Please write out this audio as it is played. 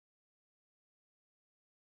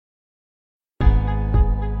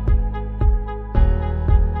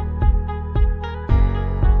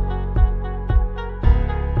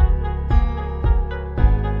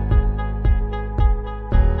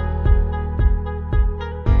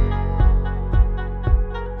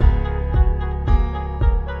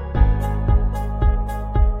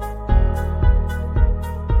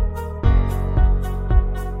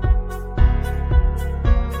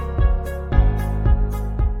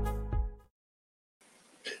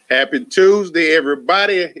Happy Tuesday,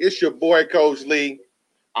 everybody. It's your boy, Coach Lee.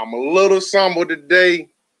 I'm a little somber today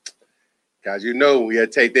because we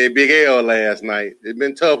had to take that big L last night. It's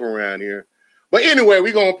been tough around here. But anyway,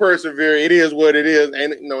 we're going to persevere. It is what it is.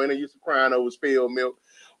 Ain't no use of crying over spilled milk.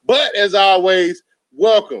 But as always,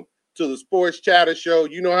 welcome to the Sports Chatter Show.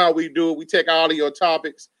 You know how we do it. We take all of your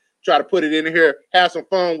topics, try to put it in here, have some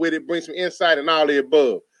fun with it, bring some insight and all the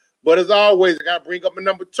above. But as always, I got to bring up my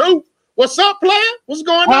number 2. What's up, player? What's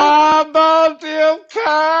going on? How about them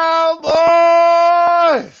Cowboys?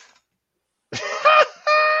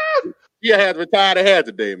 Yeah, has retired ahead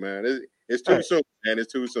today, man. It's too soon, man.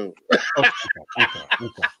 It's too soon. Okay.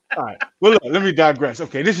 All right. Well, look, let me digress.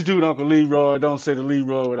 Okay, this is dude Uncle Leroy. Don't say the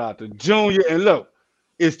Leroy without the Junior. And look,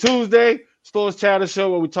 it's Tuesday, Sports Chatter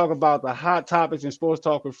Show, where we talk about the hot topics in Sports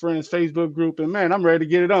Talk with Friends Facebook group. And man, I'm ready to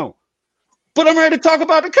get it on. But I'm ready to talk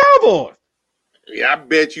about the Cowboys. Yeah, I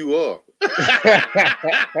bet you are.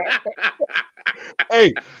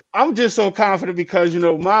 Hey, I'm just so confident because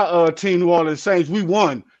my team, New Orleans Saints, we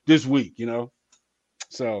won this week.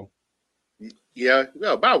 So yeah,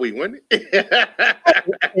 well, bye week, wasn't it?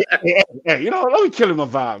 hey, let me kill my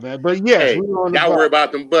vibe, man. But yes, y'all worry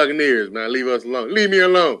about them Buccaneers, man. Leave us alone. Leave me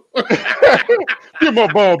alone. Get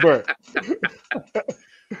my ball back.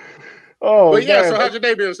 Oh, but yeah. Man. So how's your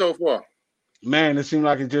day been so far? Man, it seemed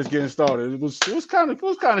like it's just getting started. It was kind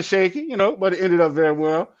of shaky, but it ended up very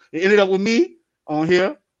well. It ended up with me on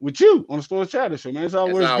here with you on the Sports Chatter Show, man. It's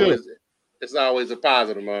always good. It's always a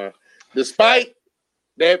positive, man. Despite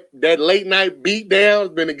that late night beat down,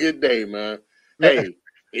 it's been a good day, man. Hey,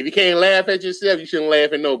 if you can't laugh at yourself, you shouldn't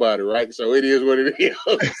laugh at nobody, right? So it is what it is.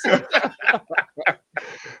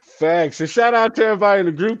 Facts. And shout out to everybody in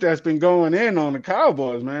the group that's been going in on the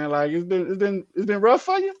Cowboys, man. Like it's been rough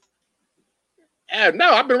for you.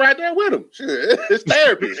 No, I've been right there with him. It's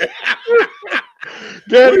therapy.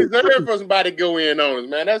 We deserve for somebody to go in on us,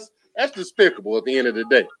 man. That's despicable at the end of the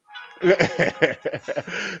day.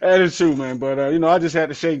 That is true, man. But I just had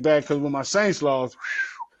to shake back because when my Saints lost,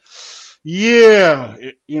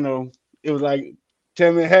 it was like,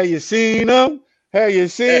 tell me, have you seen them? Have you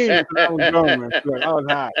seen them? I was going, man. I was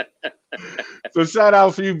high. So shout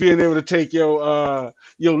out for you being able to take your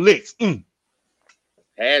licks.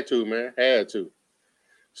 Had to, man. Had to.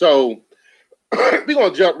 So we're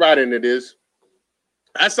going to jump right into this.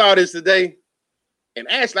 I saw this today, and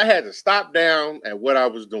actually I had to stop down at what I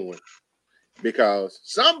was doing because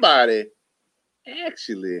somebody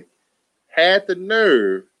actually had the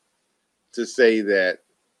nerve to say that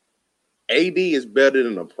AD is better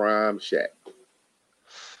than a prime Shaq.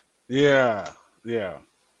 Yeah.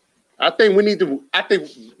 I think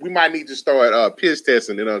we might need to start piss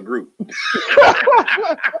testing in our group.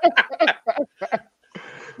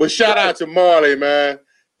 But shout out to Marley, man.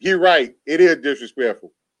 You're right. It is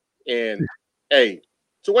disrespectful. And hey,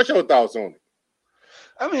 so what's your thoughts on it?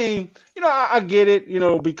 I mean, I get it,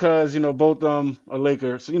 because both of them are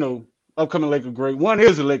Lakers, upcoming Laker great. One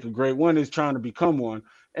is a Laker great, one is trying to become one.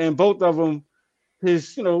 And both of them I'm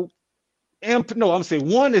saying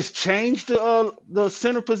one has changed the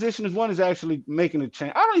center position, as one is actually making a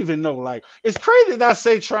change. I don't even know. Like, it's crazy that I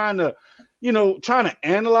say trying to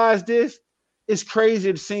analyze this. It's crazy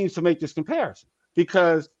it seems to make this comparison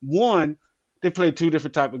because one, they play two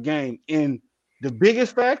different type of game. And the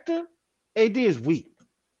biggest factor, AD is weak.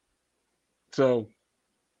 So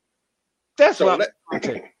that's what I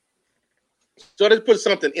take. So let's put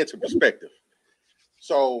something into perspective.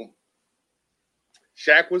 So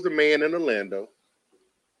Shaq was the man in Orlando.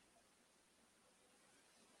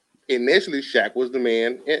 Initially, Shaq was the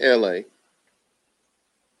man in LA.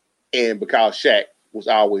 And because Shaq was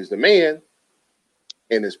always the man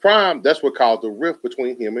in his prime, that's what caused the rift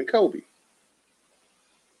between him and Kobe.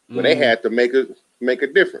 When they had to make a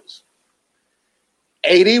difference.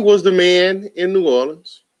 AD was the man in New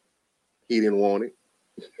Orleans. He didn't want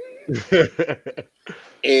it.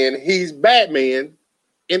 And he's Batman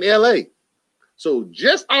in LA. So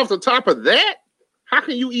just off the top of that, how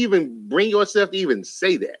can you even bring yourself to even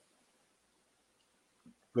say that?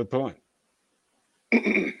 Good point.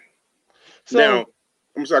 Now,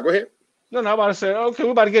 I'm sorry, go ahead. No, I'm about to say, okay,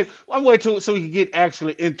 we're about to I'm waiting so we can get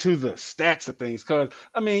actually into the stats of things. Because,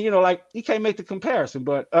 I mean, like, you can't make the comparison,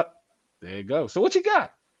 but there you go. So what you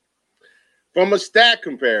got? From a stat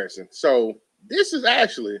comparison. So this is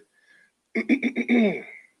actually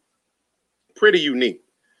pretty unique.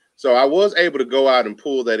 So I was able to go out and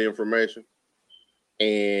pull that information.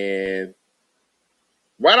 And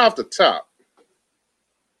right off the top,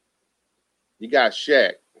 you got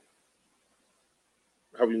Shaq.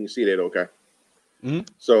 Hope you can see that okay. Mm-hmm.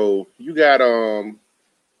 So you got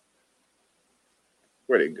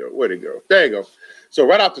Where'd it go? Where'd it go? There you go. So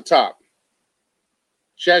right off the top,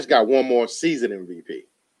 Shaq's got one more season MVP.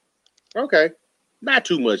 Okay, not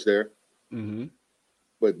too much there. Mm-hmm.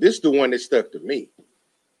 But this is the one that stuck to me.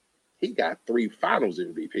 He got 3 Finals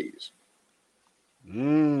MVPs.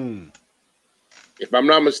 If I'm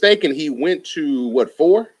not mistaken, he went to what,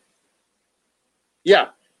 4? Yeah,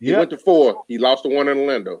 he went to 4. He lost the one in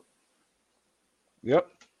Orlando. Yep.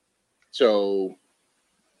 So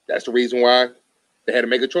that's the reason why they had to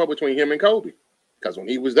make a choice between him and Kobe. Because when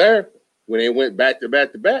he was there, when they went back to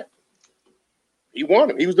back to back, he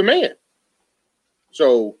won him. He was the man.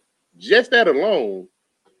 So just that alone,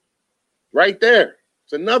 right there,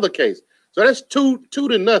 it's another case. So that's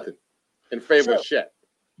 2-0 in favor of Shaq.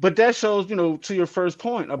 But that shows, to your first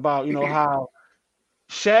point about, how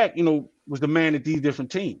Shaq, was the man at these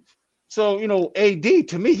different teams. So, AD,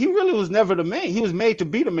 to me, he really was never the man. He was made to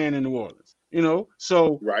be the man in New Orleans,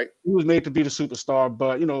 So right. He was made to be the superstar,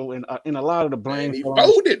 but, in a lot of the blame. And he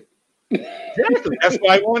folded. Exactly. That's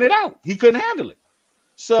why he wanted out. He couldn't handle it.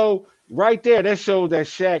 So right there, that shows that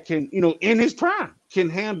Shaq can, in his prime, can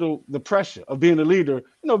handle the pressure of being a leader,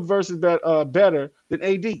 versus better than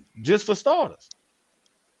AD, just for starters.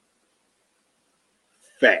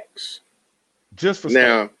 Facts. Just for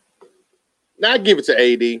starters. Now I give it to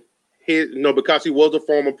AD. Because he was a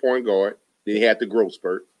former point guard, then he had the growth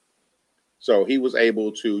spurt. So he was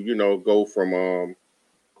able to, go from the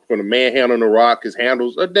man handling the rock. His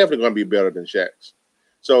handles are definitely going to be better than Shaq's.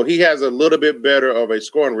 So he has a little bit better of a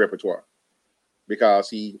scoring repertoire because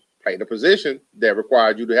he played a position that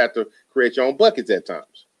required you to have to create your own buckets at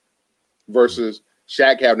times versus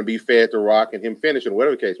Shaq having to be fed the rock and him finishing,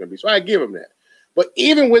 whatever the case may be. So I give him that. But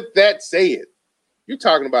even with that said, you're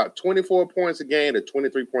talking about 24 points a game to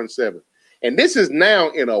 23.7. And this is now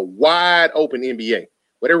in a wide open NBA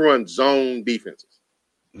where they run zone defenses.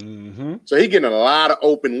 Mm-hmm. So he's getting a lot of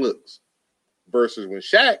open looks versus when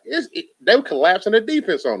Shaq, they were collapsing the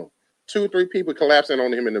defense on him. 2-3 people collapsing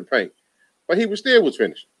on him in the paint. But he was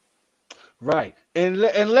finishing. Right. And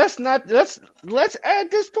let's add this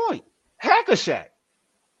point. Hack-a-Shaq.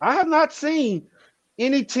 I have not seen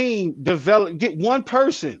any team get one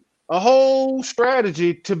person a whole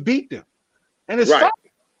strategy to beat them. And it's right.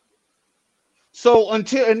 So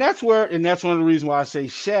that's one of the reasons why I say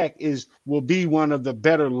Shaq will be one of the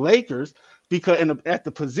better Lakers because at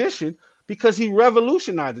the position because he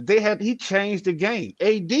revolutionized it. He changed the game.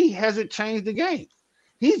 AD hasn't changed the game.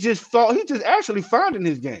 He's just actually finding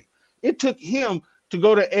his game. It took him to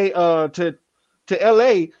go to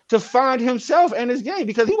LA to find himself and his game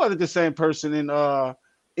because he wasn't the same person in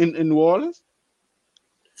New Orleans.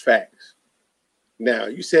 Facts. Now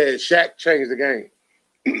you said Shaq changed the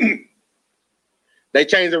game. They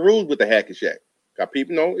changed the rules with the Hack-a-Shaq.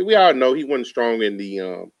 People know we all know he wasn't strong in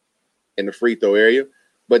the free throw area,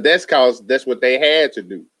 but that's what they had to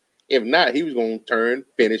do. If not, he was going to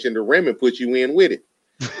finish in the rim and put you in with it.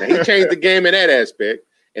 Now, he changed the game in that aspect.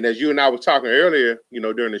 And as you and I were talking earlier,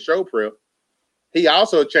 during the show prep, he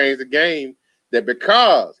also changed the game that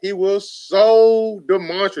because he was so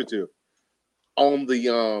demonstrative on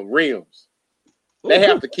the rims, they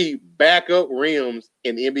have to keep backup rims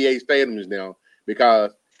in the NBA stadiums now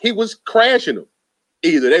because he was crashing them.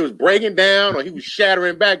 Either they was breaking down or he was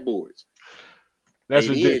shattering backboards.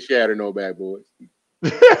 He ain't shattering no backboards.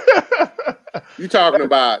 You talking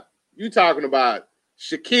about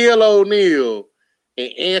Shaquille O'Neal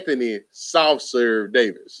and Anthony Soft Serve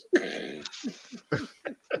Davis.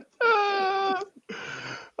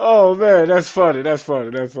 Oh man, that's funny.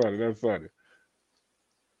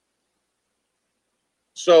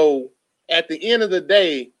 So at the end of the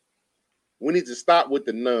day, we need to stop with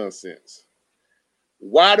the nonsense.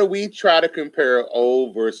 Why do we try to compare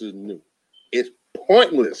old versus new? It's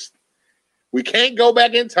pointless. We can't go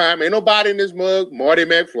back in time. Ain't nobody in this mug, Marty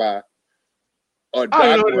McFly or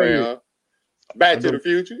Doc Brown, Back to the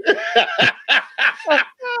Future.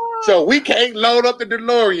 So we can't load up the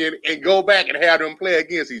DeLorean and go back and have them play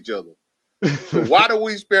against each other. So why do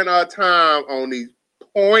we spend our time on these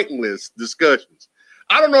pointless discussions?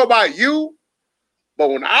 I don't know about you, but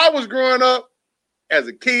when I was growing up as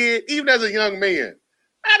a kid, even as a young man,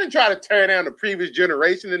 I didn't try to tear down the previous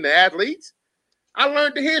generation and the athletes. I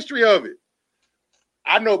learned the history of it.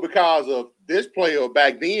 I know because of this player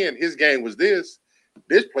back then, his game was this.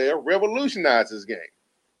 This player revolutionized his game.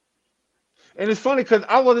 And it's funny because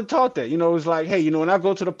I wasn't taught that. It's like, hey, when I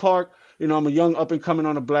go to the park, I'm a young up and coming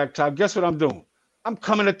on the blacktop. Guess what I'm doing? I'm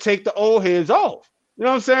coming to take the old heads off. You know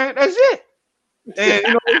what I'm saying? That's it.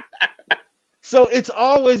 And so it's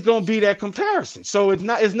always going to be that comparison. So it's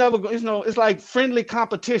like friendly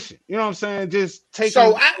competition. You know what I'm saying? Just take.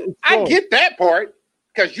 So I get that part.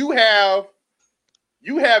 because you have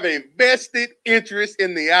a vested interest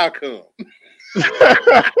in the outcome.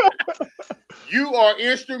 You are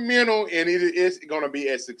instrumental in either it's going to be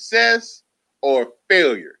a success or a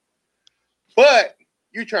failure. But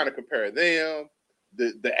you're trying to compare them,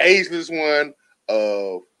 the ageless one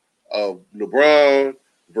of LeBron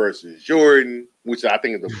versus Jordan, which I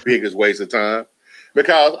think is the biggest waste of time.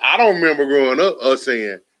 Because I don't remember growing up us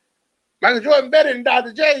saying Michael Jordan better than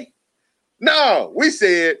Dr. J. No, we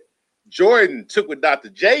said Jordan took what Dr.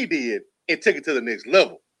 J did and took it to the next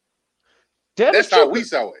level. That's how we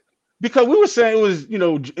saw it. Because we were saying it was,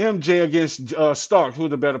 MJ against Starks, who was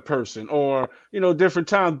the better person, or, different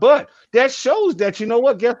times. But that shows that,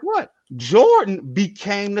 guess what? Jordan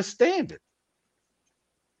became the standard.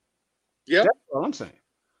 Yeah. That's all I'm saying.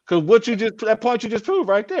 Because that point you just proved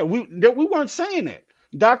right there, we weren't saying that.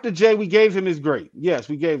 Dr. J, we gave him his great. Yes,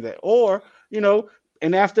 we gave that. Or,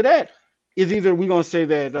 and after that, is either we're going to say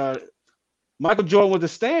that Michael Jordan was the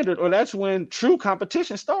standard, or that's when true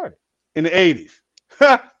competition started in the 80s.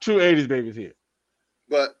 True 80s babies here.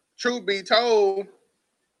 But truth be told,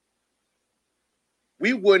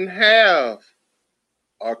 we wouldn't have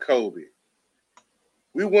our Kobe.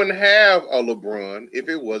 We wouldn't have a LeBron if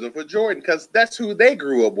it wasn't for Jordan, because that's who they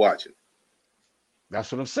grew up watching.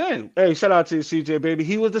 That's what I'm saying. Hey, shout out to you, CJ, baby.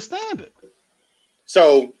 He was the standard.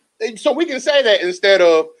 So we can say that instead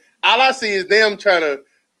of all I see is them trying to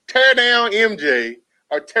tear down MJ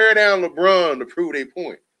or tear down LeBron to prove their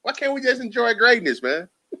point. Why can't we just enjoy greatness, man?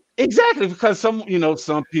 Exactly, because some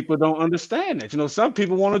people don't understand that. Some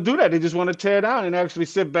people want to do that. They just want to tear down and actually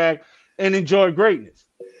sit back and enjoy greatness.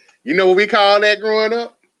 You know what we call that growing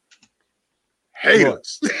up?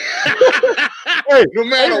 Haters. Hey, no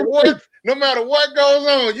matter what goes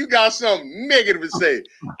on, you got something negative to say.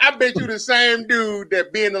 I bet you the same dude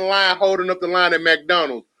that be in the line holding up the line at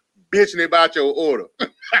McDonald's, bitching about your order.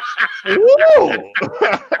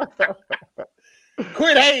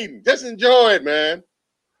 Quit hating. Just enjoy it, man.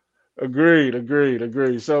 Agreed.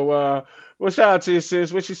 So, well, shout out to you,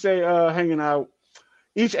 sis. What you say, hanging out?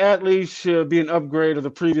 Each athlete should be an upgrade of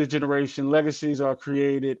the previous generation. Legacies are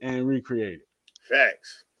created and recreated.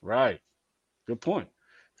 Facts. Right. Good point.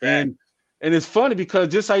 Facts. And it's funny because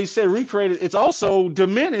just how you said recreated, it's also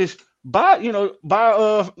diminished by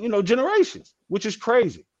generations, which is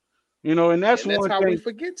crazy. And that's how we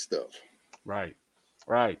forget stuff. Right.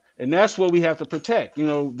 And that's what we have to protect,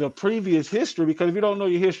 the previous history, because if you don't know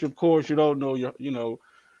your history, of course, you don't know you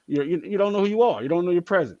don't know who you are. You don't know your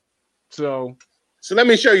present. So let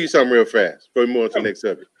me show you something real fast before we move on to the next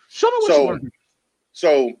subject. Show me what you want to do.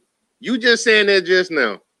 So you just saying that just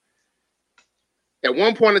now. At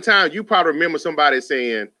one point in time, you probably remember somebody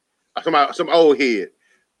saying, some old head,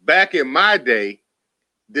 back in my day,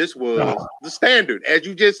 this was the standard, as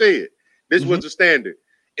you just said. This was the standard.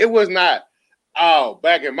 It was not,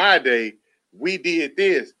 back in my day, we did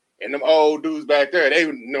this, and them old dudes back there, they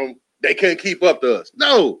couldn't keep up to us.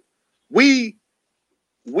 No, we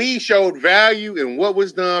showed value in what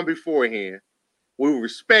was done beforehand. We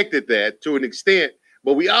respected that to an extent,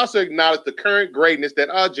 but we also acknowledged the current greatness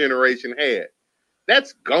that our generation had.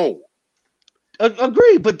 That's gone.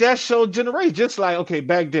 Agreed, but that showed generation. Just like, okay,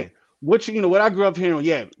 back then, what I grew up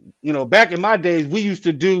hearing, back in my days, we used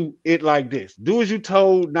to do it like this. Do as you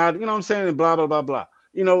told, now, what I'm saying, and blah, blah, blah, blah.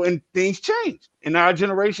 And things changed. In our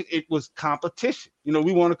generation, it was competition.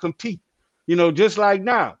 We want to compete. Just like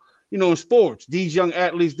now, in sports, these young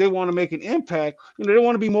athletes, they want to make an impact. They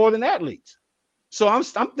want to be more than athletes. So I'm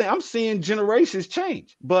seeing generations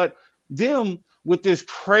change, but them with this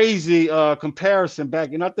crazy comparison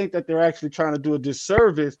back, and I think that they're actually trying to do a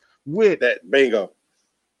disservice with that. Bingo.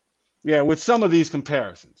 Yeah, with some of these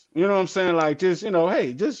comparisons. You know what I'm saying? Like, just,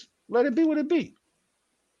 hey, just let it be what it be.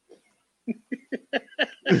 Even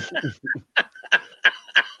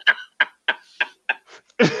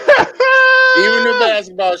the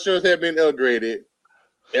basketball shorts have been upgraded.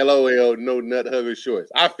 LOL, no nut hugger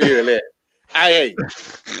shorts. I feel that.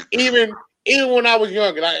 Even when I was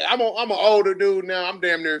younger, I'm an older dude now. I'm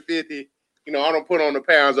damn near 50. I don't put on the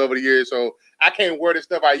pounds over the years, so I can't wear the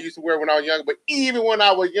stuff I used to wear when I was younger. But even when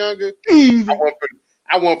I was younger, I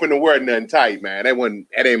wasn't finna wear nothing tight, man.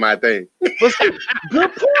 That ain't my thing. But see,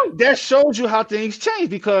 good point. That shows you how things change,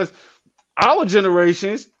 because our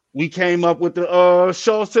generations, we came up with the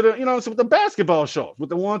shorts to the, with the basketball shorts, with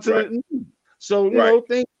the one to the. So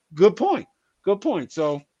good point.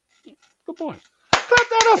 So good point. Clap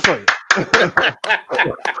that up for you.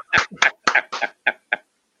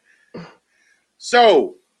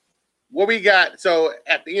 So what we got? So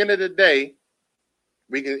at the end of the day,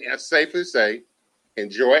 we can safely say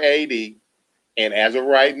enjoy AD, and as of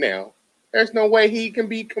right now, There's no way he can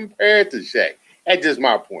be compared to Shaq. That's just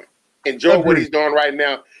my point. Enjoy what he's doing right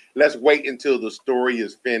now. Let's wait until the story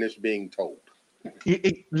is finished being told.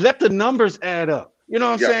 Let the numbers add up. You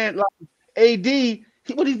know what I'm saying? Like AD,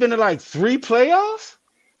 he's been to like 3 playoffs.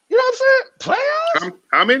 You know what I'm saying? Playoffs?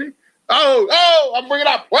 How many? Oh, I'm bringing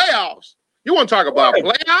up playoffs. You want to talk about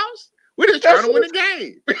playoffs? We're just trying to win a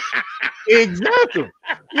game. Exactly.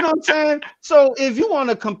 You know what I'm saying? So if you want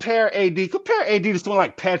to compare AD to someone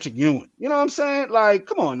like Patrick Ewing. You know what I'm saying? Like,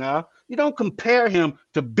 come on now. You don't compare him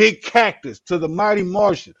to Big Cactus, to the Mighty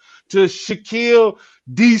Martian, to Shaquille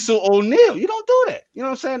Diesel O'Neal. You don't do that. You know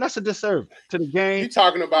what I'm saying? That's a disservice to the game. You're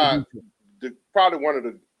talking about probably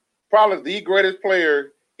the greatest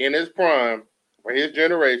player in his prime for his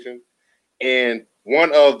generation, and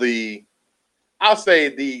one of the, I'll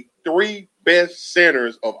say, the 3 best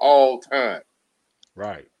centers of all time.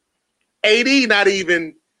 Right. AD not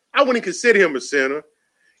even, I wouldn't consider him a center,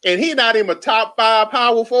 and he's not even a top 5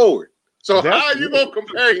 power forward. So how are you going to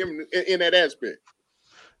compare him in that aspect?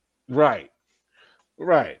 Right.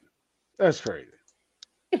 That's crazy.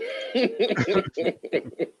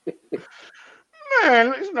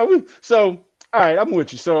 Man, so all right, I'm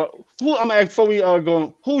with you. So before we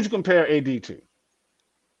go, who would you compare AD to?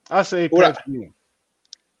 I say Patrick Ewing.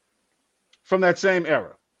 From that same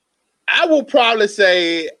era. I will probably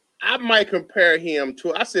say I might compare him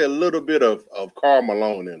to, I say, a little bit of Karl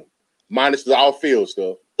Malone in him, minus the off-field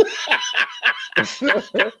stuff.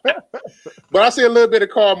 But I see a little bit of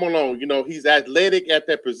Karl Malone. You know, he's athletic at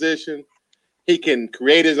that position. He can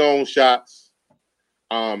create his own shots.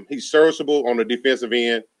 He's serviceable on the defensive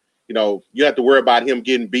end. You know, you have to worry about him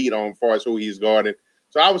getting beat on as far as who he's guarding.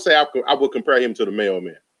 So I would say I would compare him to the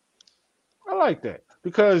mailman. I like that.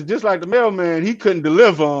 Because just like the mailman, he couldn't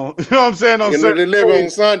deliver on, you know what I'm saying? On Sundays. Deliver on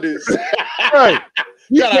Sundays. Right.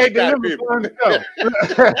 You can't deliver on himself.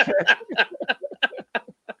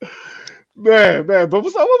 Man. But what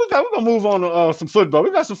we got? We're gonna move on to some football. We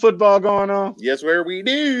got some football going on. Yes, where we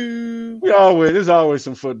do. There's always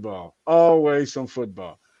some football. Always some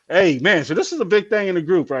football. Hey, man, so this is a big thing in the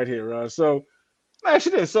group right here. So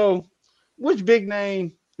actually this. So which big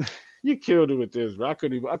name you killed it with this, bro? I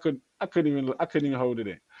couldn't even hold it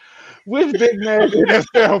in. Which big name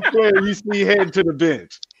NFL player you see heading to the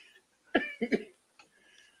bench?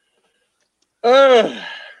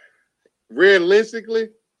 Realistically?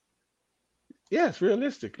 Yes,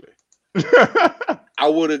 realistically. I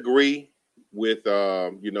would agree with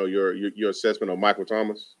your assessment of Michael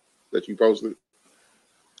Thomas that you posted.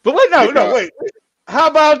 But wait. How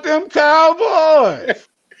about them Cowboys?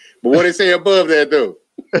 But what they say above that though?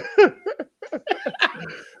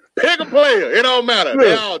 Pick a player. It don't matter.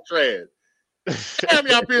 They're all trash. Damn,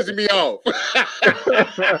 y'all pissing me off.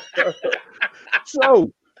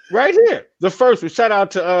 So right here, the first one. Shout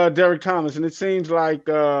out to Derek Thomas, and it seems like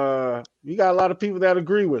you got a lot of people that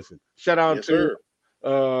agree with it. Shout out to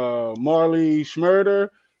Marley Schmurder,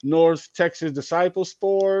 North Texas Disciple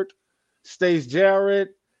Sport, Stace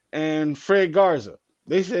Jarrett, and Fred Garza.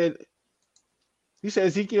 He said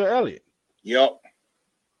Ezekiel Elliott. Yep.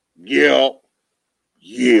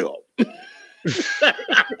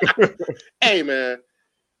 Hey, man,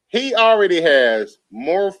 he already has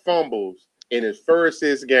more fumbles in his first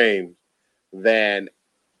 6 games than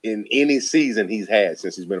in any season he's had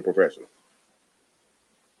since he's been a professional.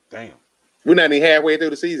 Damn. We're not even halfway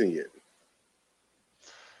through the season yet.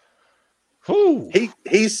 Who?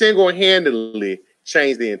 He single-handedly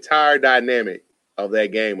changed the entire dynamic of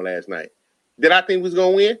that game last night. Did I think we was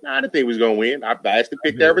going to win? No, I didn't think we was going to win. I actually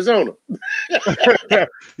picked Arizona.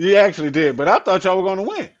 You actually did, but I thought y'all were going to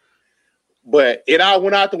win. But it all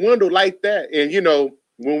went out the window like that. And, you know,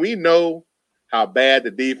 when we know how bad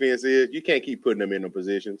the defense is, you can't keep putting them in the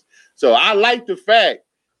positions. So I like the fact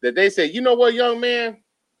that they say, you know what, young man,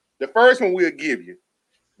 the first one we'll give you.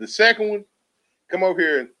 The second one, come over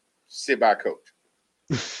here and sit by coach.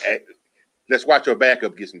 Let's watch your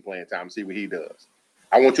backup get some playing time and see what he does.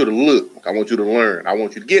 I want you to look. I want you to learn. I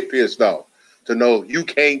want you to get pissed off to know you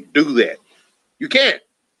can't do that. You can't.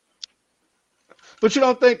 But you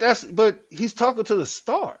don't think but he's talking to the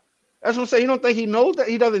star. That's what I'm saying. You don't think he knows that?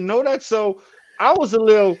 He doesn't know that? So I was a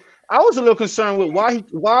little concerned with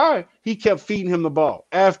why he kept feeding him the ball.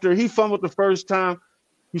 After he fumbled the first time,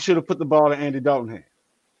 he should have put the ball in Andy Dalton's hand.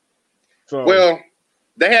 So, well,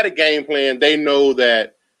 they had a game plan. They know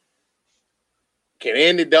that. Can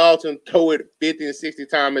Andy Dalton throw it 50 and 60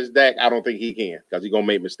 times as Dak? I don't think he can because he's going to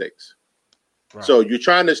make mistakes. Right. So you're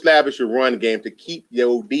trying to establish a run game to keep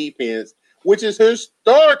your defense, which is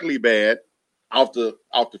historically bad, off the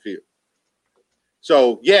field.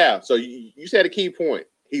 So, yeah. So you said a key point.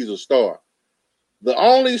 He's a star. The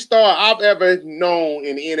only star I've ever known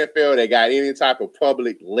in the NFL that got any type of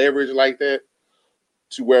public leverage like that,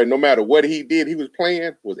 to where no matter what he did, he was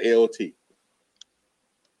playing, was LT.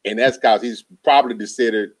 And that's because he's probably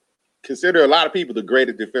considered a lot of people the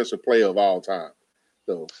greatest defensive player of all time.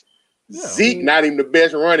 So Zeke, not even the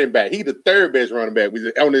best running back. He's the third best running back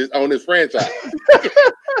on his franchise.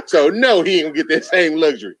 So no, he ain't gonna get that same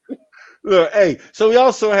luxury. Look, hey, so we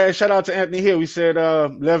also had shout out to Anthony Hill. We said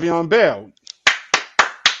Le'Veon Bell.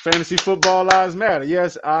 Fantasy football lives matter.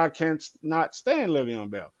 Yes, I can't not stand Le'Veon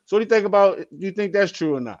Bell. So what do you think about? Do you think that's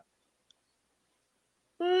true or not?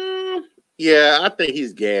 Yeah, I think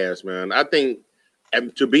he's gassed, man. I think,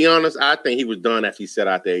 to be honest, I think he was done after he set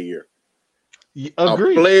out that year.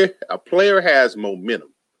 Agreed. A player has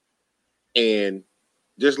momentum, and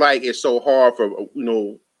just like it's so hard for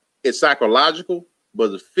it's psychological,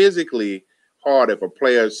 but it's physically hard if a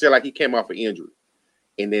player, say like he came off an injury.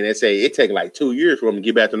 And then they say it takes like 2 years for them to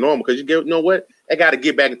get back to normal because you know what? They got to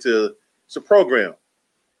get back into it's a program.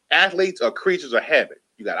 Athletes are creatures of habit.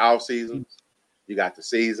 You got off seasons, you got the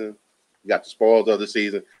season, you got the spoils of the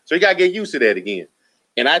season. So you got to get used to that again.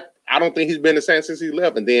 And I don't think he's been the same since he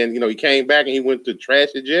left. And then he came back and he went to trash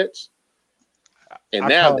the Jets. And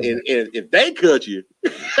now, if they cut you,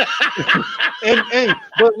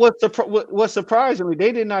 but what's surprisingly,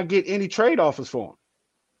 they did not get any trade offers for him.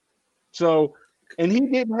 So. And he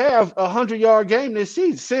didn't have a 100-yard game this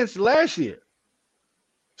season since last year.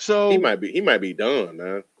 So he might be done,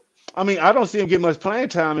 man. I mean, I don't see him get much playing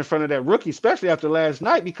time in front of that rookie, especially after last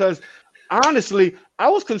night, because honestly, I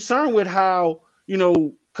was concerned with how,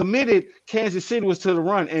 committed Kansas City was to the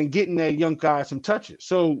run and getting that young guy some touches.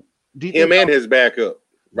 So him and his backup.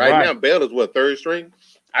 Right now, Bell is third string?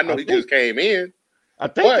 I know he just came in. I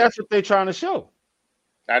think that's what they're trying to show.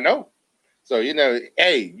 I know. So,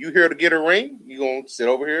 hey, you here to get a ring? You going to sit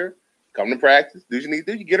over here, come to practice, do what you need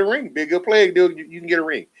to do, you get a ring. Be a good player, you can get a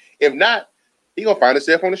ring. If not, he going to find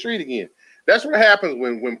himself on the street again. That's what happens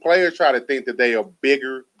when players try to think that they are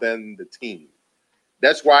bigger than the team.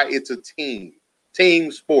 That's why it's a team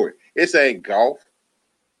sport. It's ain't golf.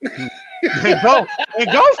 golf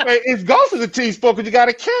is a team sport because you got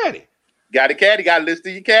a caddy. Got a caddy, got to listen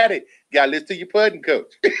to your caddy. Got to listen to your putting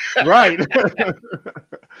coach. Right.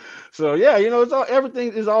 So, yeah,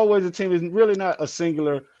 everything is always a team. It's really not a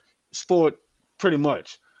singular sport, pretty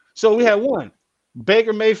much. So we have one,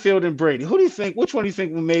 Baker Mayfield and Brady. Which one do you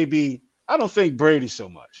think may be? I don't think Brady so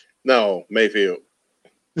much. No, Mayfield.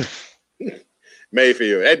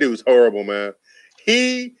 Mayfield. That dude's horrible, man.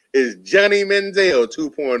 He is Johnny Manziel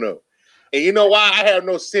 2.0. And you know why? I have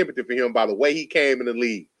no sympathy for him by the way he came in the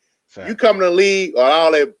league. Fact. You come in the league or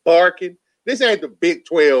all that barking. This ain't the Big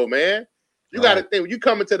 12, man. You got to think, when you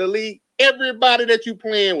come into the league, everybody that you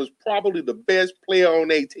playing was probably the best player on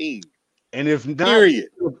their team. And if not, you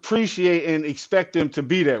appreciate and expect them to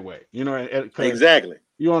be that way, Exactly.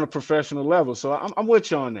 You're on a professional level. So I'm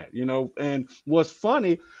with you on that, And what's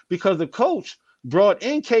funny, because the coach brought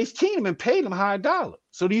in Case Keenum and paid him high dollar.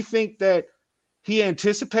 So do you think that he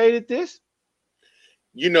anticipated this?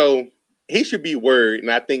 He should be worried,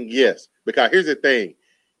 and I think yes. Because here's the thing.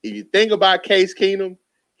 If you think about Case Keenum,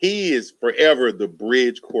 he is forever the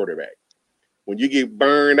bridge quarterback. When you get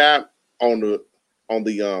burned out on the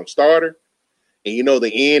starter, and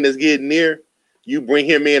the end is getting near, you bring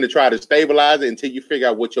him in to try to stabilize it until you figure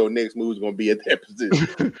out what your next move is going to be at that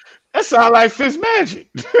position. That sounds like Fitzmagic.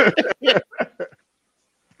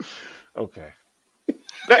 Okay.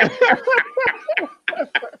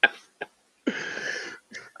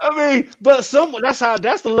 I mean, but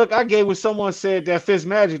that's the look I gave when someone said that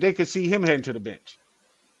Fitzmagic, they could see him heading to the bench.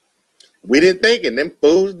 We didn't think it. Them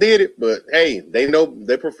fools did it, but hey, they know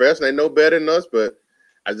they're professional. They know better than us. But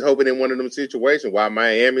I just hope it in one of them situations. Why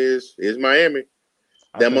Miami is Miami.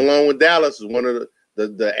 Them along with Dallas is one of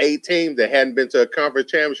the 8 teams that hadn't been to a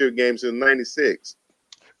conference championship game since '96.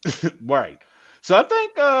 Right. So I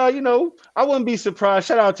think I wouldn't be surprised.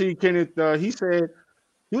 Shout out to you, Kenneth. He said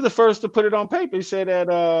he was the first to put it on paper. He said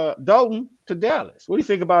that Dalton to Dallas. What do you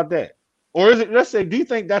think about that? Or is it? Let's say, do you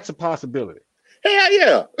think that's a possibility? Hell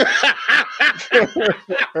yeah.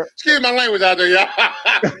 Excuse my language out there,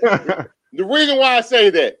 y'all. The reason why I say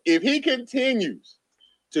that, if he continues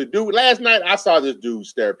to do, last night I saw this dude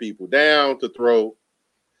stare people down to throw.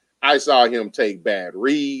 I saw him take bad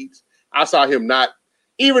reads. I saw him not,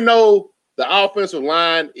 even though the offensive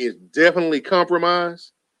line is definitely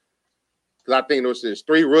compromised, because I think there's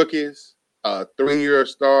 3 rookies, a 3-year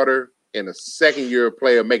starter, and a 2nd-year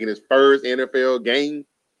player making his first NFL game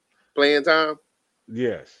playing time.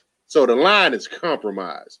 Yes. So the line is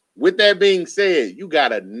compromised. With that being said, you got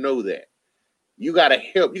to know that. You got to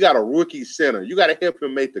help. You got a rookie center. You got to help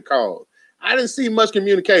him make the calls. I didn't see much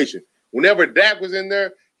communication. Whenever Dak was in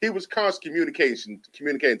there, he was constant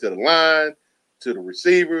communicating to the line, to the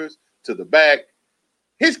receivers, to the back.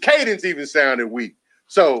 His cadence even sounded weak.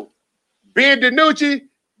 So, Ben DiNucci,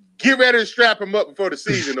 get ready to strap him up before the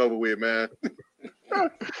season over with, man.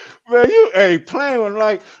 Man, you playing with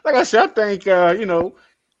like I said, I think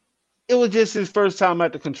it was just his first time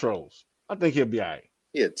at the controls. I think he'll be all right.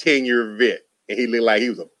 He a 10-year vet, and he looked like he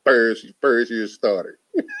was a first-year starter.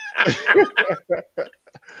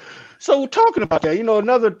 So talking about that,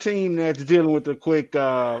 another team that's dealing with a quick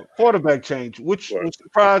quarterback change, which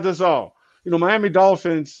surprised us all. Miami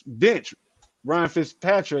Dolphins bench Ryan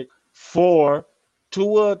Fitzpatrick for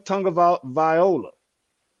Tua Tagovailoa. What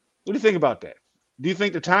do you think about that? Do you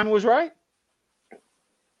think the timing was right?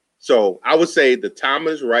 So I would say the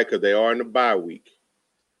timing is right because they are in the bye week,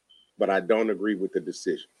 but I don't agree with the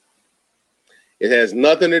decision. It has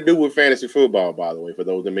nothing to do with fantasy football, by the way, for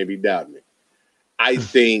those that may be doubting me. I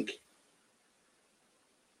think,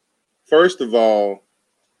 first of all,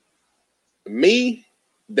 the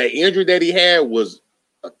injury that he had was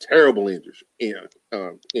a terrible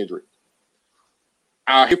injury.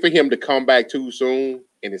 I hate for him to come back too soon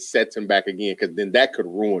and it sets him back again because then that could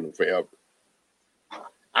ruin him forever.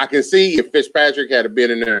 I can see if Fitzpatrick had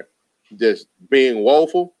been in there just being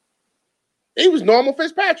woeful, he was normal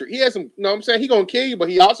Fitzpatrick. He has some, what I'm saying? He's going to kill you, but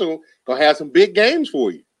he also going to have some big games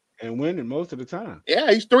for you. And winning most of the time.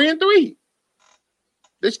 Yeah, he's 3-3.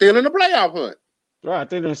 They're still in the playoff hunt. Right,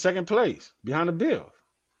 they're in second place behind the Bills.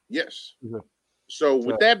 Yes. Mm-hmm. So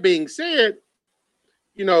with that being said,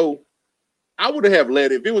 I would have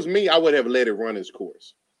let it. If it was me, I would have let it run its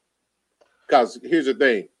course. Because here's the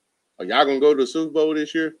thing. Are y'all going to go to the Super Bowl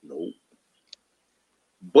this year? No.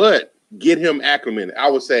 But get him acclimated. I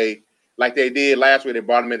would say, like they did last week, they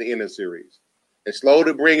brought him at the end of the series. And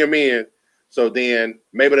slowly bring him in. So then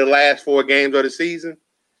maybe the last 4 games of the season,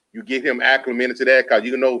 you get him acclimated to that.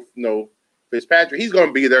 Because Fitzpatrick, he's going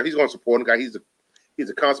to be there. He's going to support him because he's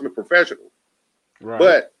a consummate professional. Right.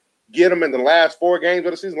 But get him in the last 4 games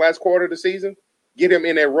of the season, last quarter of the season, get him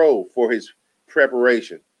in that role for his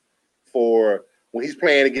preparation for when he's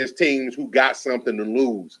playing against teams who got something to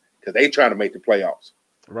lose because they trying to make the playoffs.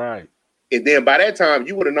 Right. And then by that time,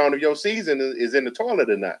 you would have known if your season is in the toilet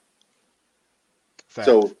or not. Fact.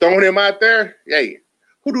 So throwing him out there, hey,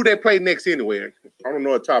 who do they play next anyway? I don't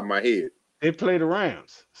know off the top of my head. They play the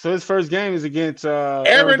Rams. So his first game is against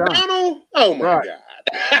Aaron Donald? Oh, my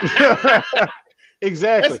God.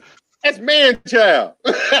 Exactly. That's man-child.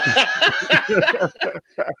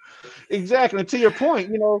 Exactly. And to your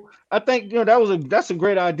point, I think that's a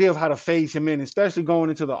great idea of how to phase him in, especially going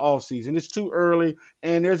into the offseason. It's too early,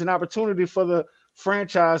 and there's an opportunity for the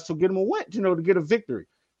franchise to get him a win, to get a victory.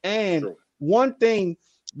 And one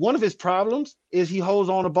of his problems is he holds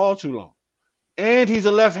on the ball too long. And he's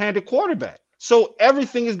a left-handed quarterback. So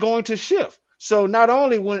everything is going to shift. So not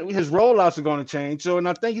only when his rollouts are going to change, and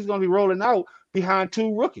I think he's going to be rolling out behind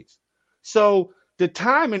 2 rookies. So the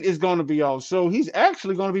timing is going to be off. So he's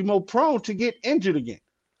actually going to be more prone to get injured again.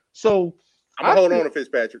 So I'm going to hold on to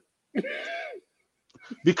Fitzpatrick.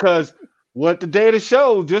 Because what the data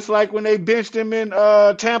shows, just like when they benched him in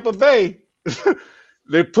Tampa Bay,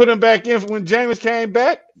 they put him back in when Jameis came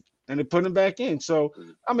back, and they put him back in. So,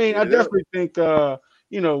 I definitely think,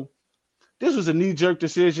 this was a knee-jerk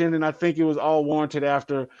decision, and I think it was all warranted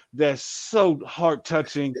after that's so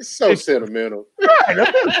heart-touching. It's so sentimental.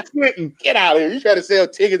 Right. Get out of here. You try to sell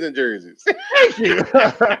tickets and jerseys. Thank you.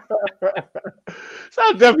 So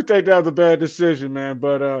I definitely think that was a bad decision, man.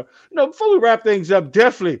 But, before we wrap things up,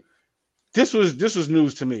 definitely, this was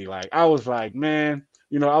news to me. Like, I was like, man,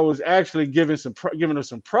 I was actually giving her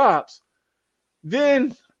some props.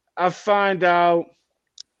 Then I find out,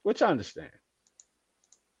 which I understand.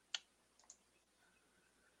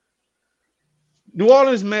 New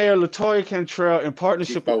Orleans Mayor LaToya Cantrell, in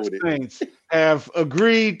partnership with the Saints, have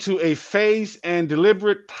agreed to a phased and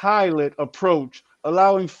deliberate pilot approach,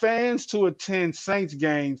 allowing fans to attend Saints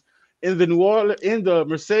games in the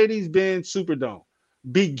Mercedes-Benz Superdome,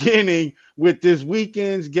 beginning with this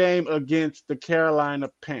weekend's game against the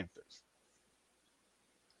Carolina Panthers.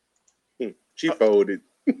 She folded.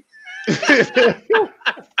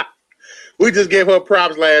 We just gave her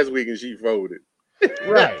props last week and she folded.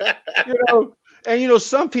 Right. And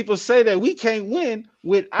some people say that we can't win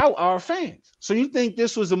without our fans. So you think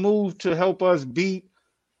this was a move to help us beat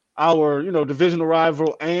our, divisional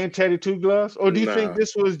rival and Teddy Two Gloves? Or do you think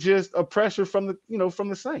this was just a pressure from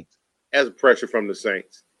the Saints? As a pressure from the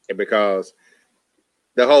Saints. And because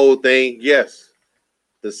the whole thing, yes,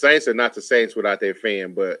 the Saints are not the Saints without their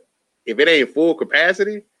fan, but if it ain't full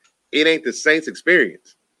capacity, it ain't the Saints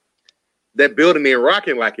experience. That building ain't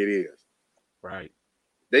rocking like it is. Right.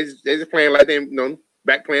 They just playing like they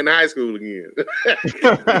back playing high school again.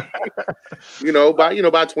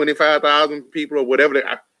 About 25,000 people or whatever.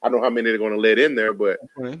 I don't know how many they're going to let in there, but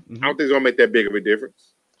I don't think it's going to make that big of a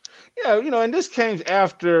difference. Yeah, and this came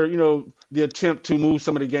after, the attempt to move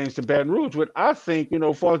some of the games to Baton Rouge, but I think,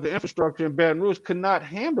 as far as the infrastructure in Baton Rouge could not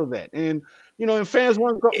handle that. And, and fans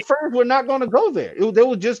were not going to go there. They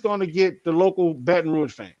were just going to get the local Baton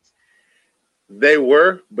Rouge fans. They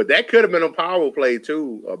were, but that could have been a power play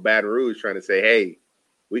too of Baton Rouge trying to say, hey,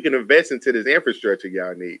 we can invest into this infrastructure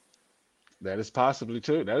y'all need. That is possibly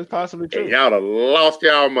true. And y'all have lost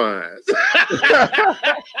y'all minds.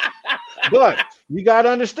 But you got to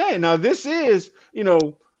understand. Now, this is,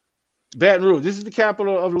 Baton Rouge. This is the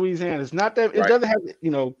capital of Louisiana. It's not that it doesn't have,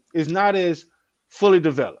 it's not as fully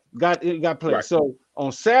developed. It got played. Right. So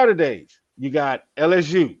on Saturdays, you got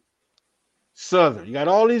LSU, Southern. You got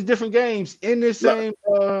all these different games in this same.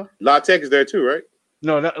 La Tech is there too, right?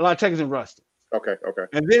 No, La Tech is in Ruston. Okay.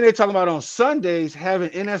 And then they're talking about on Sundays having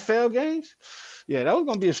NFL games. Yeah, that was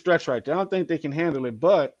going to be a stretch right there. I don't think they can handle it,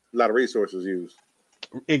 but a lot of resources used.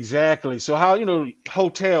 Exactly. So how,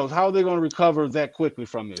 hotels, how are they going to recover that quickly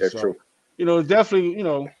from this? That's true. It's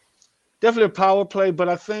definitely a power play, but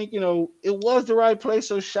I think, it was the right play.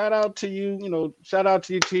 So shout out to you, shout out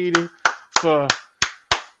to you, Cheating, for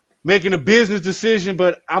making a business decision,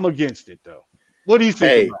 but I'm against it though. What do you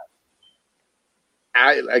think about it?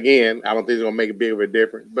 I don't think it's gonna make a big of a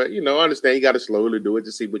difference, but understand you got to slowly do it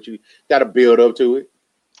to see what you got to build up to it.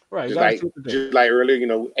 Right, just like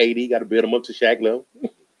earlier, AD got to build them up to Shaq level.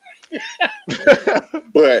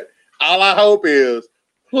 But all I hope is,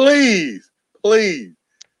 please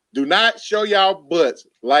do not show y'all butts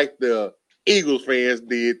like the Eagles fans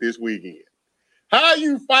did this weekend. How are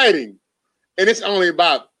you fighting? And it's only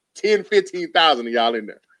about 10, 15,000 of y'all in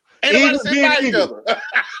there. Eagles being Eagles.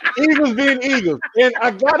 Eagles being Eagles. And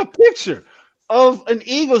I got a picture of an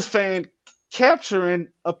Eagles fan capturing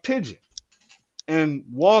a pigeon and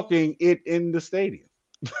walking it in the stadium.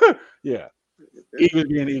 Yeah. Eagles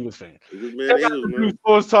being Eagles fan.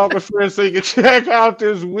 Sports Talker friends, so you can check out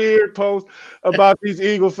this weird post about these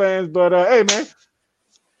Eagle fans. But hey, man,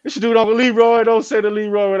 this should do it Uncle Leroy. Don't say the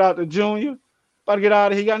Leroy without the Junior. About to get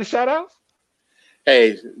out of here. You got any shout outs?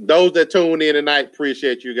 Hey, those that tune in tonight,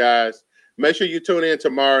 appreciate you guys. Make sure you tune in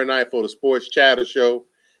tomorrow night for the Sports Chatter Show.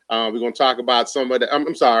 We're going to talk about some of the,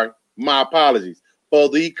 I'm sorry, my apologies, for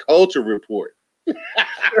the Culture Report.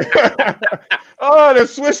 Oh, they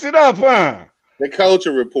switched it up, huh? The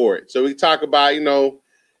Culture Report. So we talk about,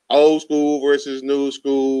 old school versus new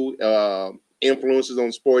school, influences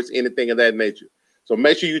on sports, anything of that nature. So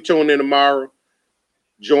make sure you tune in tomorrow.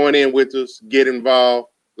 Join in with us. Get involved.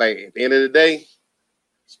 Like, at the end of the day,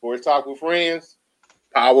 Sports Talk with Friends,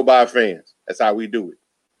 powered by fans. That's how we do it.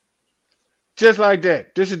 Just like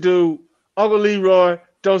that. This is dude, Uncle Leroy.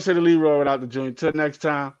 Don't say the Leroy without the Junior. Till next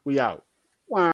time, we out.